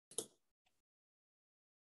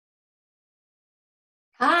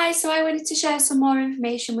Hi, so I wanted to share some more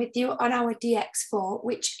information with you on our DX4,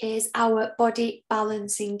 which is our body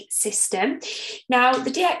balancing system. Now,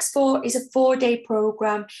 the DX4 is a 4-day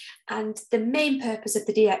program, and the main purpose of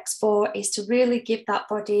the DX4 is to really give that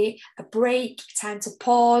body a break, time to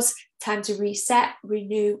pause, time to reset,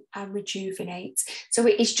 renew, and rejuvenate. So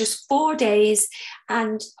it is just 4 days,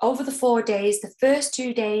 and over the 4 days, the first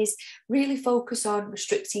 2 days really focus on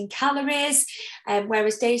restricting calories,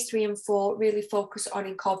 whereas days 3 and 4 really focus on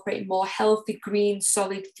incorporating more healthy, green,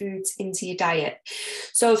 solid foods into your diet.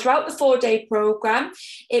 So throughout the 4-day program,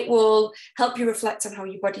 it will help you reflect on how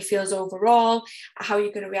your body feels overall, how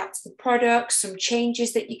you're going to react to the products, some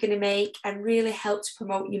changes that you're going to make, and really help to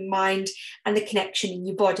promote your mind and the connection in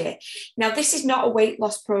your body. Now, this is not a weight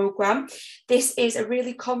loss program. This is a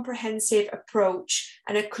really comprehensive approach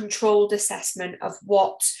and a controlled assessment of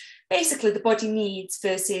what basically the body needs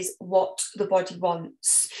versus what the body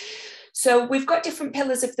wants. So we've got different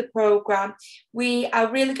pillars of the program. We are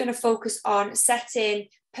really going to focus on setting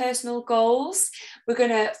personal goals. We're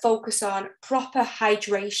going to focus on proper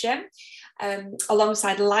hydration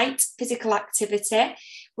alongside light physical activity.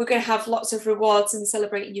 We're going to have lots of rewards and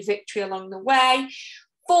celebrating your victory along the way.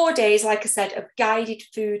 4 days, like I said, of guided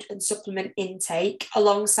food and supplement intake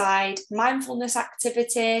alongside mindfulness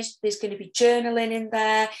activities. There's going to be journaling in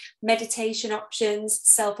there, meditation options,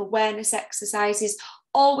 self-awareness exercises,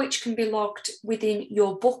 all which can be logged within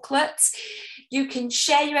your booklets. You can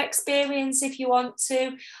share your experience if you want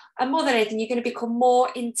to. And more than anything, you're going to become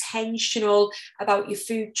more intentional about your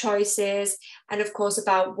food choices and, of course,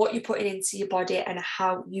 about what you're putting into your body and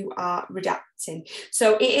how you are reacting.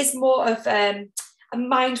 So it is more of a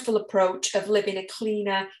mindful approach of living a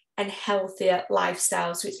cleaner and healthier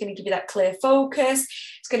lifestyle. So it's going to give you that clear focus.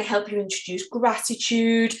 It's going to help you introduce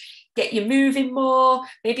gratitude, get you moving more,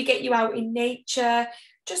 maybe get you out in nature,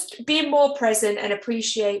 just being more present and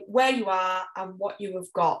appreciate where you are and what you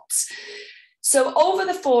have got. So over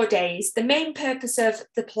the 4 days, the main purpose of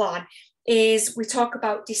the plan is we talk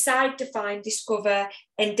about decide, define, discover,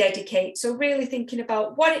 and dedicate. So really thinking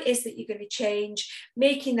about what it is that you're going to change,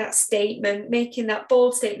 making that statement, making that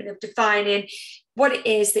bold statement of defining what it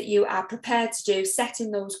is that you are prepared to do,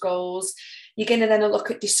 setting those goals. You're going to then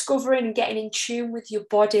look at discovering and getting in tune with your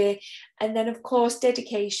body. And then, of course,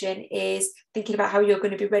 dedication is thinking about how you're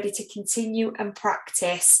going to be ready to continue and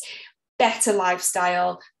practice better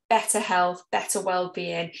lifestyle, better health, better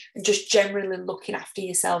well-being, and just generally looking after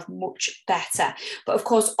yourself much better. But of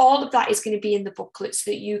course, all of that is going to be in the booklet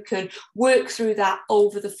so that you can work through that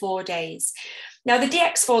over the 4 days. Now, the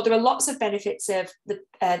DX4, there are lots of benefits of the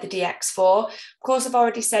DX4. Of course, I've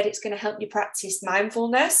already said it's going to help you practice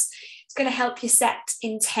mindfulness. It's going to help you set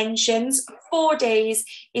intentions. 4 days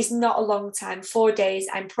is not a long time. 4 days,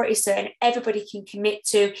 I'm pretty certain everybody can commit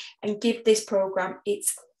to and give this program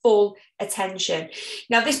its full attention.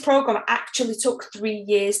 Now, this program actually took 3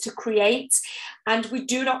 years to create, and we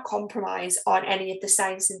do not compromise on any of the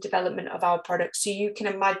science and development of our products. So you can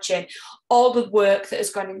imagine all the work that has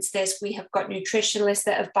gone into this. We have got nutritionalists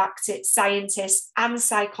that have backed it, scientists and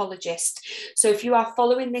psychologists. So if you are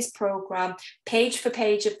following this program page for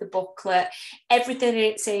page of the booklet, everything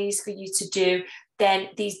it says for you to do, then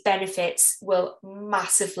these benefits will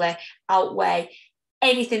massively outweigh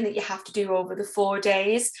anything that you have to do over the 4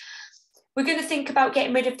 days. We're going to think about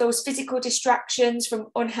getting rid of those physical distractions from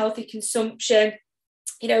unhealthy consumption,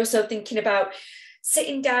 so thinking about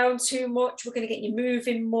sitting down too much. We're going to get you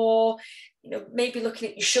moving more, maybe looking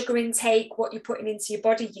at your sugar intake, what you're putting into your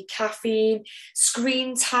body, your caffeine,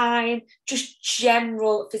 screen time, just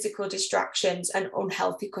general physical distractions and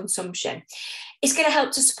unhealthy consumption. It's going to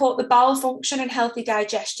help to support the bowel function and healthy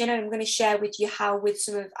digestion. And I'm going to share with you how with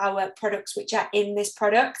some of our products which are in this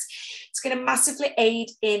product. It's going to massively aid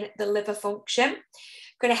in the liver function.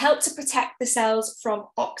 Going to help to protect the cells from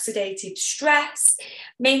oxidative stress,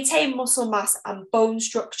 maintain muscle mass and bone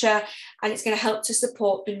structure, and it's going to help to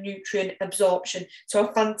support the nutrient absorption. So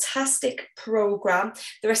a fantastic program.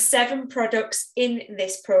 There are 7 products in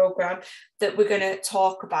this program that we're going to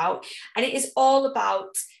talk about, and it is all about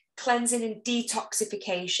cleansing and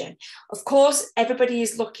detoxification. Of course, everybody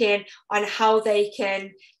is looking on how they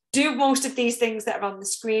can do most of these things that are on the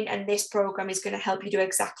screen, and this program is going to help you do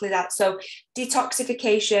exactly that. So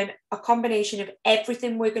detoxification, a combination of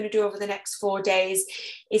everything we're going to do over the next 4 days,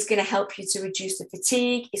 is going to help you to reduce the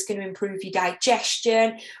fatigue. It's going to improve your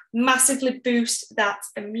digestion, massively boost that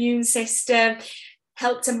immune system,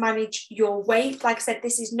 help to manage your weight. Like I said,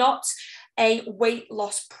 this is not a weight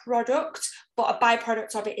loss product, but a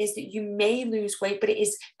byproduct of it is that you may lose weight, but it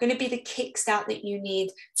is going to be the kickstart that you need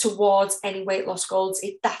towards any weight loss goals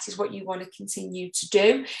if that is what you want to continue to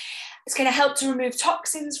do. It's going to help to remove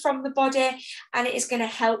toxins from the body, and it is going to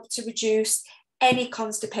help to reduce any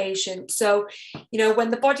constipation. So, you know, when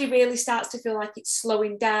the body really starts to feel like it's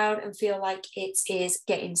slowing down and feel like it is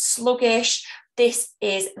getting sluggish, this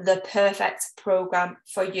is the perfect program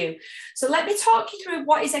for you. So let me talk you through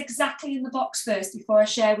what is exactly in the box first before I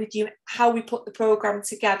share with you how we put the program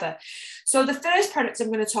together. So the first product I'm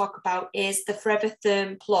going to talk about is the Forever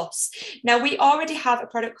Therm Plus. Now, we already have a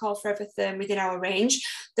product called Forever Therm within our range.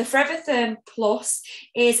 The Forever Therm Plus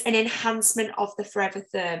is an enhancement of the Forever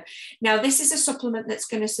Therm. Now, this is a supplement that's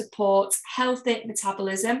going to support healthy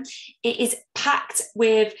metabolism. It is packed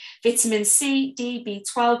with vitamin C, D,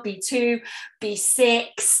 B12, B2,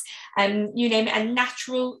 B6, you name it, and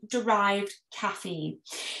natural derived caffeine.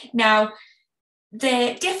 Now,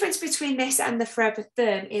 the difference between this and the Forever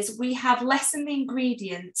Therm is we have lessened the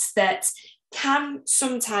ingredients that can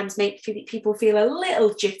sometimes make people feel a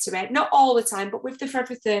little jittery, not all the time, but with the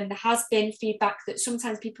Forever Therm, there has been feedback that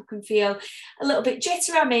sometimes people can feel a little bit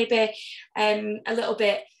jittery, or maybe a little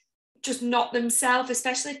bit just not themselves,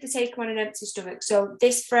 especially if they take them on an empty stomach. So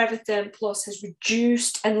this Forever Therm Plus has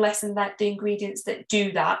reduced and lessened the ingredients that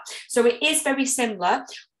do that. So it is very similar,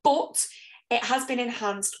 but it has been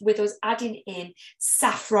enhanced with us adding in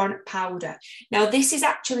saffron powder. Now, this is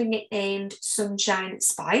actually nicknamed Sunshine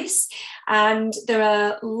Spice, and there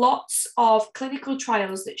are lots of clinical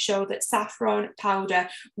trials that show that saffron powder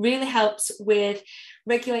really helps with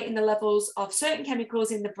regulating the levels of certain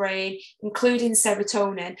chemicals in the brain, including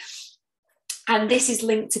serotonin. And this is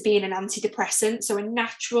linked to being an antidepressant, so a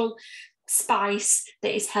natural spice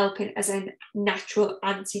that is helping as a natural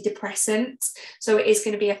antidepressant. So it is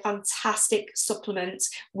going to be a fantastic supplement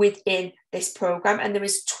within this program. And there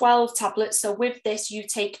is 12 tablets. So with this, you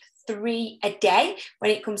take 3 a day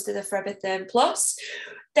when it comes to the Forever Therm Plus.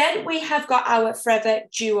 Then we have got our Forever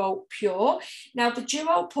Duo Pure. Now, the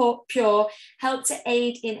Duo Pure help to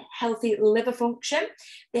aid in healthy liver function.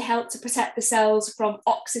 They help to protect the cells from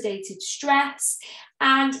oxidative stress,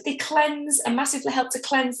 and they cleanse and massively help to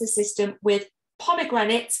cleanse the system with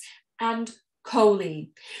pomegranate and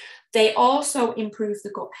choline. They also improve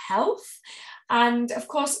the gut health. And of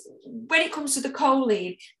course, when it comes to the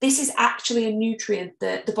choline, this is actually a nutrient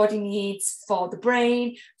that the body needs for the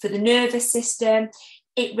brain, for the nervous system.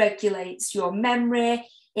 It regulates your memory,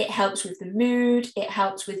 it helps with the mood, it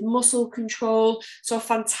helps with muscle control. So a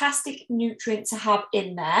fantastic nutrient to have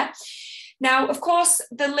in there. Now, of course,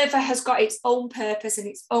 the liver has got its own purpose and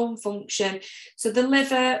its own function. So the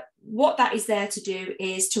liver, what that is there to do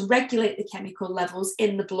is to regulate the chemical levels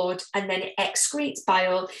in the blood, and then it excretes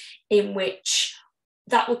bile, in which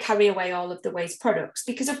that will carry away all of the waste products.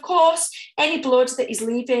 Because of course, any blood that is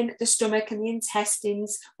leaving the stomach and the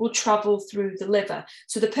intestines will travel through the liver.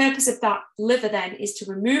 So the purpose of that liver then is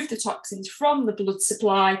to remove the toxins from the blood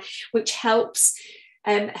supply, which helps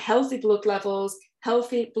healthy blood levels,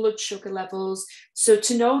 healthy blood sugar levels. So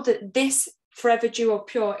to know that this Forever Duo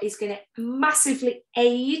Pure is going to massively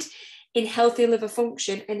aid in healthy liver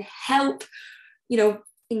function and help, you know,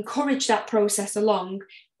 encourage that process along,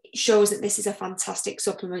 shows that this is a fantastic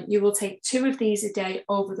supplement. You will take 2 of these a day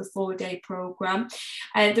over the 4-day program.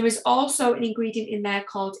 There is also an ingredient in there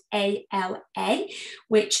called ALA,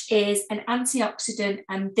 which is an antioxidant,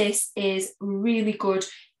 and this is really good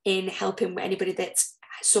in helping anybody that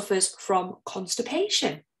suffers from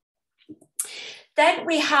constipation. Then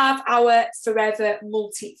we have our Forever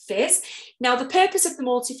Multi-Fizz. Now, the purpose of the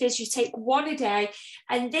Multi-Fizz, you take 1 a day,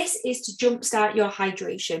 and this is to jumpstart your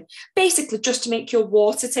hydration. Basically, just to make your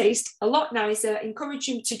water taste a lot nicer, encourage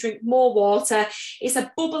you to drink more water. It's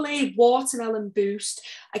a bubbly watermelon boost,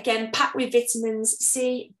 again, packed with vitamins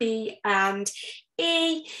C, B, and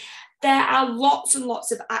E. There are lots and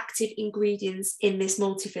lots of active ingredients in this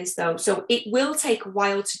Multi-Fizz though, so it will take a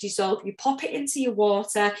while to dissolve. You pop it into your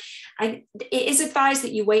water, and it is advised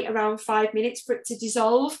that you wait around 5 minutes for it to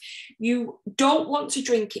dissolve. You don't want to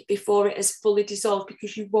drink it before it has fully dissolved,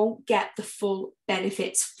 because you won't get the full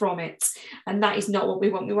benefits from it, and that is not what we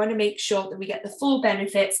want. We want to make sure that we get the full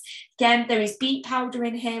benefits. Again, there is beet powder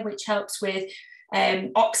in here, which helps with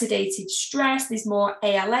oxidative stress. There's more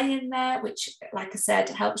ALA in there, which, like I said,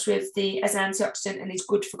 helps with as an antioxidant and is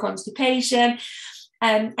good for constipation.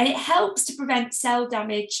 And it helps to prevent cell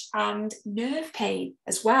damage and nerve pain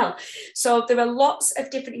as well. So there are lots of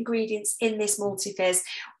different ingredients in this Multi-Fizz,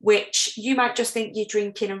 which you might just think you're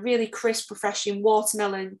drinking a really crisp, refreshing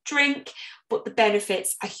watermelon drink, but the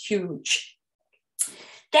benefits are huge.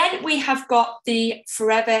 Then we have got the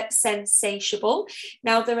Forever Sensatiable.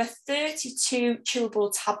 Now, there are 32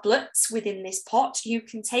 chewable tablets within this pot. You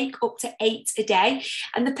can take up to 8 a day.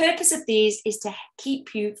 And the purpose of these is to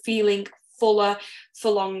keep you feeling fuller for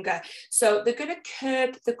longer. So they're going to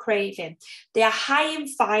curb the craving. They are high in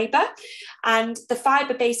fibre, and the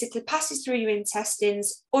fibre basically passes through your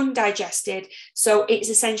intestines undigested. So it's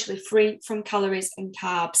essentially free from calories and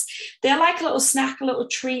carbs. They're like a little snack, a little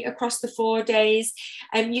treat across the 4 days.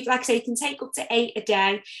 And like I say, you can take up to 8 a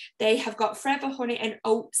day. They have got forever honey and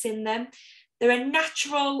oats in them. They're a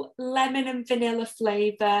natural lemon and vanilla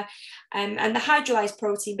flavour, and the hydrolyzed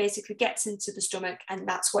protein basically gets into the stomach, and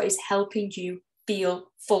that's what is helping you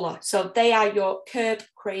feel fuller. So they are your curb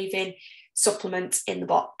craving supplement in the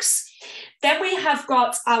box. Then we have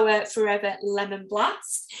got our Forever Lemon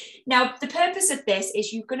Blast. Now, the purpose of this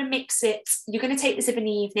is you're going to mix it, you're going to take this of an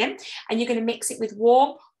evening, and you're going to mix it with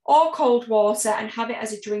warm or cold water and have it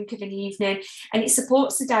as a drink of an evening, and it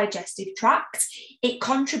supports the digestive tract. It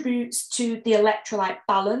contributes to the electrolyte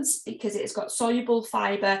balance because it's got soluble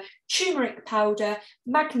fibre, turmeric powder,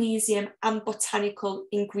 magnesium and botanical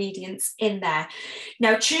ingredients in there.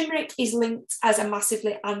 Now, turmeric is linked as a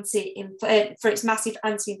massively for its massive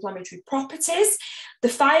anti-inflammatory properties. The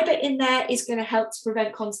fibre in there is going to help to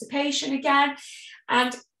prevent constipation again.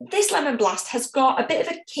 And this Lemon Blast has got a bit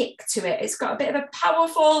of a kick to it. It's got a bit of a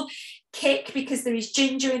powerful kick because there is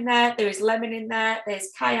ginger in there, there is lemon in there, there's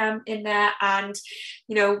cayenne in there, and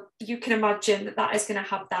you know, you can imagine that that is going to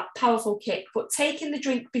have that powerful kick. But taking the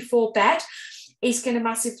drink before bed is going to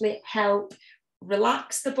massively help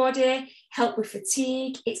relax the body, help with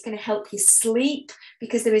fatigue. It's going to help you sleep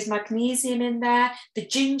because there is magnesium in there. The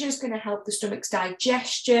ginger is going to help the stomach's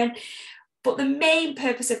digestion. But the main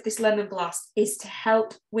purpose of this Lemon Blast is to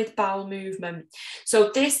help with bowel movement. So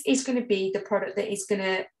this is going to be the product that is going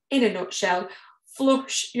to, in a nutshell,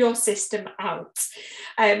 flush your system out.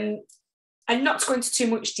 I'm not to go into too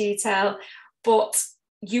much detail, but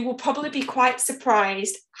you will probably be quite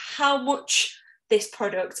surprised how much this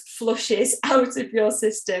product flushes out of your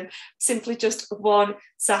system, simply just one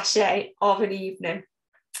sachet of an evening.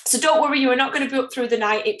 So don't worry, you are not going to be up through the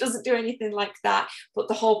night. It doesn't do anything like that. But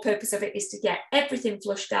the whole purpose of it is to get everything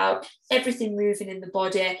flushed out, everything moving in the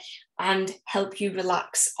body, and help you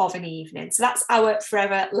relax of an evening. So that's our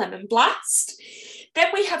Forever Lemon Blast. Then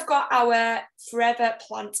we have got our Forever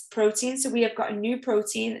Plant Protein. So we have got a new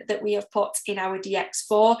protein that we have put in our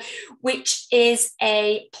DX4, which is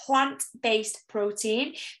a plant-based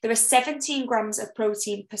protein. There are 17 grams of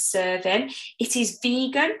protein per serving. It is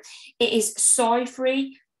vegan, it is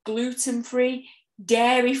soy-free, gluten-free,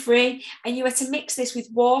 dairy-free, and you are to mix this with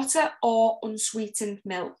water or unsweetened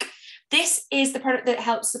milk. This is the product that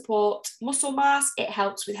helps support muscle mass. It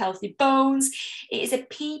helps with healthy bones. It is a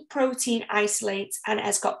pea protein isolate, and it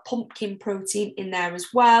has got pumpkin protein in there as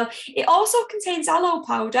well. It also contains aloe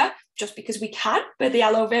powder, just because we can, we're the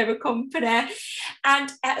aloe vera company, and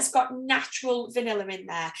it has got natural vanilla in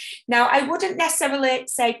there. Now, I wouldn't necessarily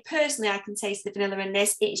say personally I can taste the vanilla in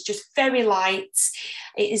this. It's just very light.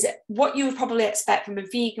 It is what you would probably expect from a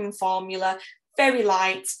vegan formula. Very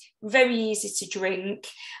light, very easy to drink,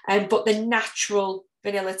 but the natural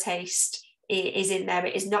vanilla taste is in there.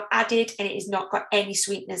 It is not added, and it has not got any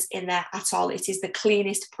sweeteners in there at all. It is the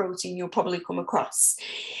cleanest protein you'll probably come across.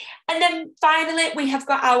 And then finally, we have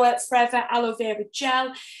got our Forever Aloe Vera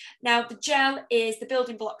Gel. Now, the gel is the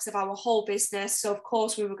building blocks of our whole business. So, of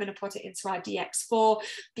course, we were going to put it into our DX4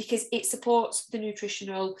 because it supports the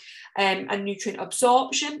nutritional and nutrient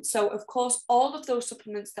absorption. So, of course, all of those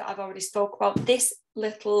supplements that I've already spoke about, this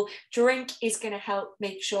little drink is going to help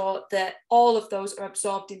make sure that all of those are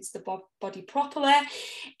absorbed into the body properly.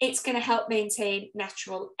 It's going to help maintain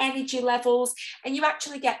natural energy levels, and you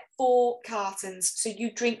actually get 4 cartons. So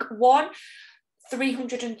you drink one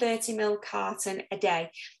 330ml carton a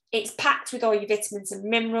day. It's packed with all your vitamins and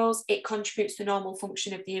minerals. It contributes to the normal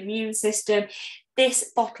function of the immune system.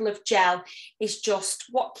 This bottle of gel is just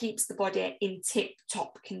what keeps the body in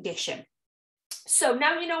tip-top condition. So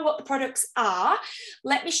now you know what the products are.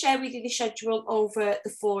 Let me share with you the schedule over the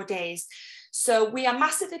 4 days. So we are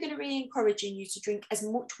massively going to be encouraging you to drink as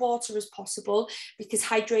much water as possible because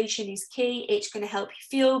hydration is key. It's going to help you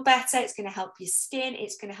feel better. It's going to help your skin.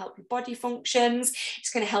 It's going to help your body functions. It's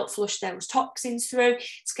going to help flush those toxins through.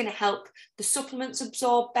 It's going to help the supplements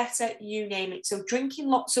absorb better, you name it. So drinking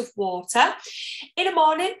lots of water. In the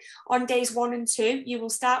morning, on days 1 and 2, you will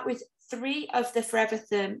start with 3 of the Forever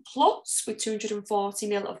Therm Plus with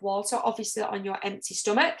 240ml of water, obviously on your empty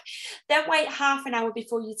stomach. Then wait half an hour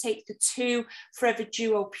before you take the 2 Forever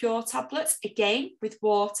Duo Pure tablets, again with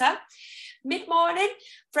water. Mid-morning,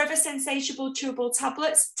 Forever Sensatiable chewable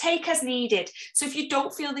tablets, take as needed. So if you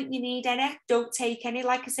don't feel that you need any, don't take any.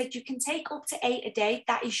 Like I said, you can take up to 8 a day.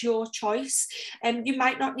 That is your choice. You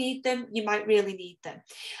might not need them. You might really need them.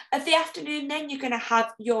 At the afternoon, then, you're going to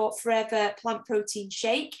have your Forever Plant Protein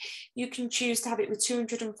Shake. You can choose to have it with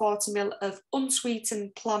 240 ml of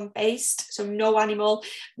unsweetened plant-based, so no animal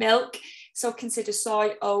milk. So consider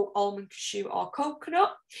soy, oat, almond, cashew, or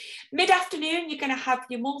coconut. Mid-afternoon, you're going to have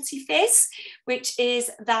your multi-fizz, which is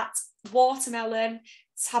that watermelon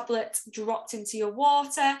tablet dropped into your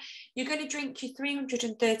water. You're going to drink your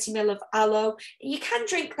 330 ml of aloe. You can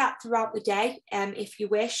drink that throughout the day if you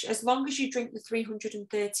wish. As long as you drink the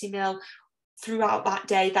 330 ml throughout that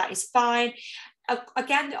day, that is fine.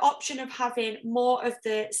 Again, the option of having more of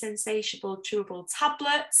the Sensatiable chewable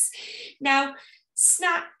tablets. Now,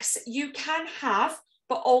 snacks you can have,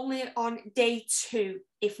 but only on day 2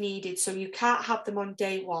 if needed. So you can't have them on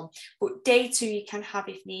day 1, but day 2 you can have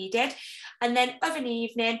if needed. And then of an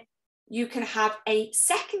evening, you can have a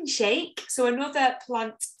second shake, so another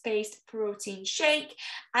plant-based protein shake,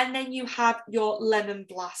 and then you have your lemon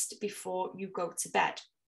blast before you go to bed.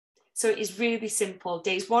 So it is really simple.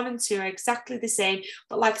 Days 1 and 2 are exactly the same.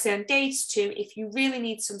 But like I say, on days 2, if you really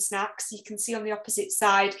need some snacks, you can see on the opposite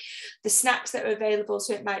side the snacks that are available.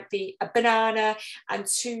 So it might be a banana and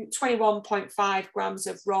 21.5 grams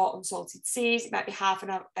of raw unsalted seeds. It might be half an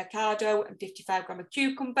avocado and 55 grams of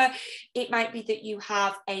cucumber. It might be that you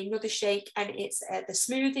have another shake and it's the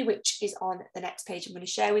smoothie, which is on the next page I'm going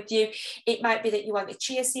to share with you. It might be that you want a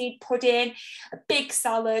chia seed pudding, a big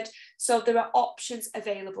salad. So there are options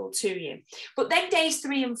available to you. But then days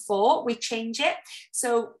 3 and 4, we change it.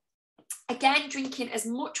 So again, drinking as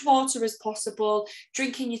much water as possible,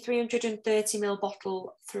 drinking your 330 ml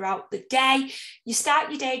bottle throughout the day. You start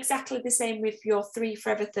your day exactly the same with your 3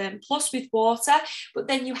 Forever Therm Plus with water, but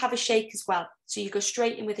then you have a shake as well. So you go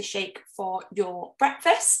straight in with a shake for your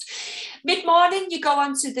breakfast. Mid-morning, you go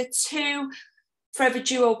on to the 2 Forever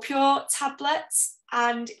Duo Pure tablets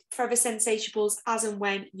and Forever Sensatiables as and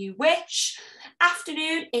when you wish.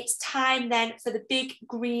 Afternoon, it's time then for the big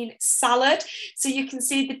green salad. So you can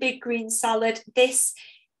see the big green salad. This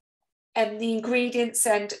the ingredients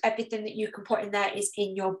and everything that you can put in there is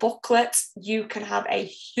in your booklet. You can have a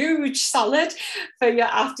huge salad for your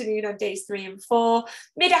afternoon on days 3 and 4.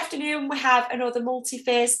 Mid-afternoon, we have another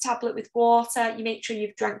multi-phase tablet with water. You make sure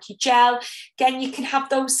you've drank your gel. Again, you can have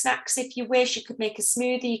those snacks if you wish. You could make a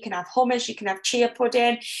smoothie, you can have hummus, you can have chia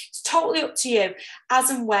pudding. It's totally up to you as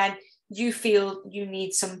and when you feel you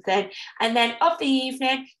need something. And then of the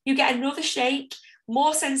evening, you get another shake,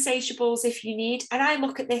 more Sensatiables if you need. And I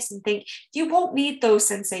look at this and think, you won't need those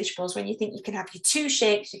Sensatiables when you think you can have your 2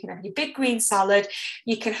 shakes, you can have your big green salad,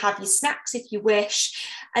 you can have your snacks if you wish.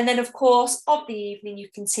 And then, of course, of the evening, you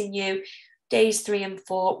continue days 3 and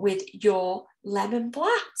 4 with your lemon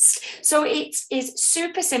blast. So it is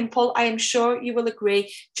super simple. I am sure you will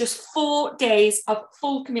agree. Just 4 days of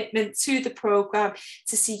full commitment to the program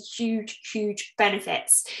to see huge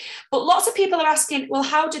benefits. But lots of people are asking, well,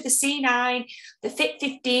 how do the C9, the Fit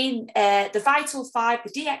 15, the Vital 5,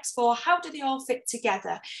 the DX4, how do they all fit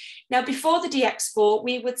together? Now, before the DX4,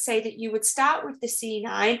 we would say that you would start with the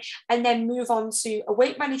C9 and then move on to a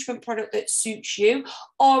weight management product that suits you,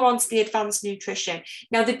 or onto the advanced nutrition.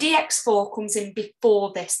 Now, the DX4 comes in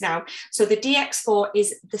before this now. So the DX4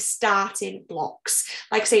 is the starting blocks.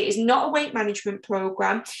 Like I say, it is not a weight management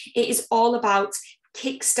program. It is all about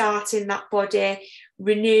kickstarting that body,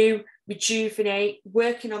 renew, rejuvenate,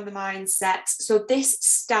 working on the mindset. So this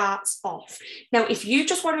starts off. Now, if you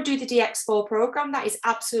just want to do the DX4 program, that is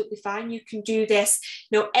absolutely fine. You can do this,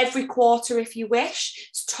 every quarter if you wish.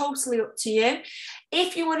 It's totally up to you.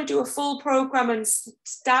 If you want to do a full program and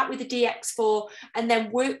start with the DX4 and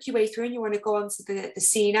then work your way through, and you want to go on to the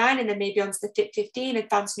C9 and then maybe onto the Fit 15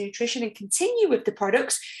 advanced nutrition and continue with the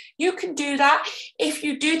products, you can do that. If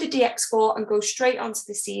you do the DX4 and go straight onto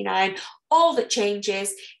the C9, all that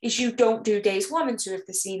changes is you don't do days 1 and 2 of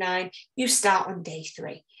the C9, you start on day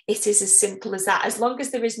 3. It is as simple as that, as long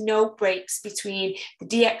as there is no breaks between the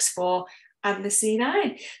DX4 and the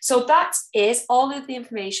C9. So that is all of the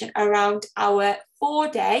information around our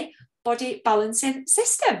 4-day body balancing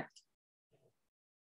system.